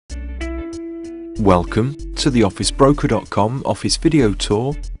Welcome to the OfficeBroker.com office video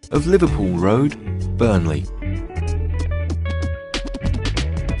tour of Liverpool Road, Burnley.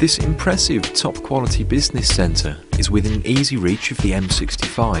 This impressive top-quality business centre is within easy reach of the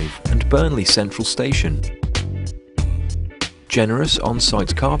M65 and Burnley Central Station. Generous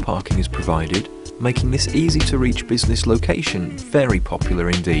on-site car parking is provided, making this easy-to-reach business location very popular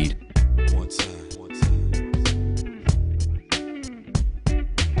indeed.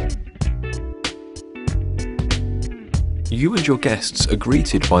 You and your guests are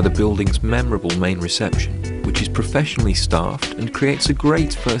greeted by the building's memorable main reception, which is professionally staffed and creates a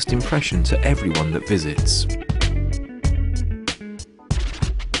great first impression to everyone that visits.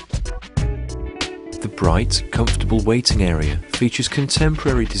 The bright, comfortable waiting area features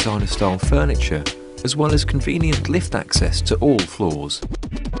contemporary designer-style furniture, as well as convenient lift access to all floors.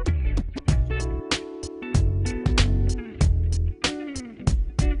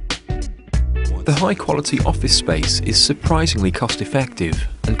 The high-quality office space is surprisingly cost-effective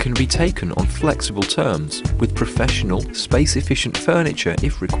and can be taken on flexible terms with professional, space-efficient furniture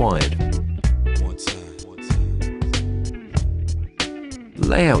if required.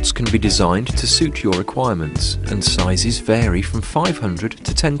 Layouts can be designed to suit your requirements, and sizes vary from 500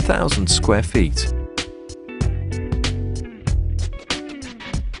 to 10,000 square feet.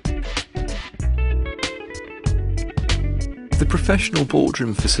 The professional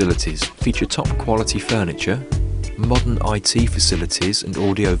boardroom facilities feature top-quality furniture, modern IT facilities and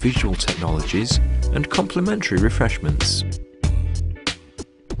audio-visual technologies, and complimentary refreshments.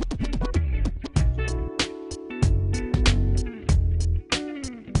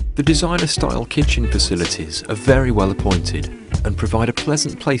 The designer-style kitchen facilities are very well appointed and provide a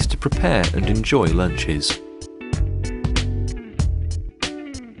pleasant place to prepare and enjoy lunches.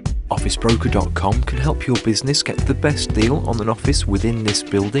 OfficeBroker.com can help your business get the best deal on an office within this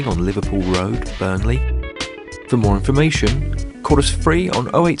building on Liverpool Road, Burnley. For more information, call us free on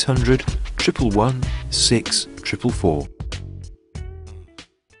 0800 111 644.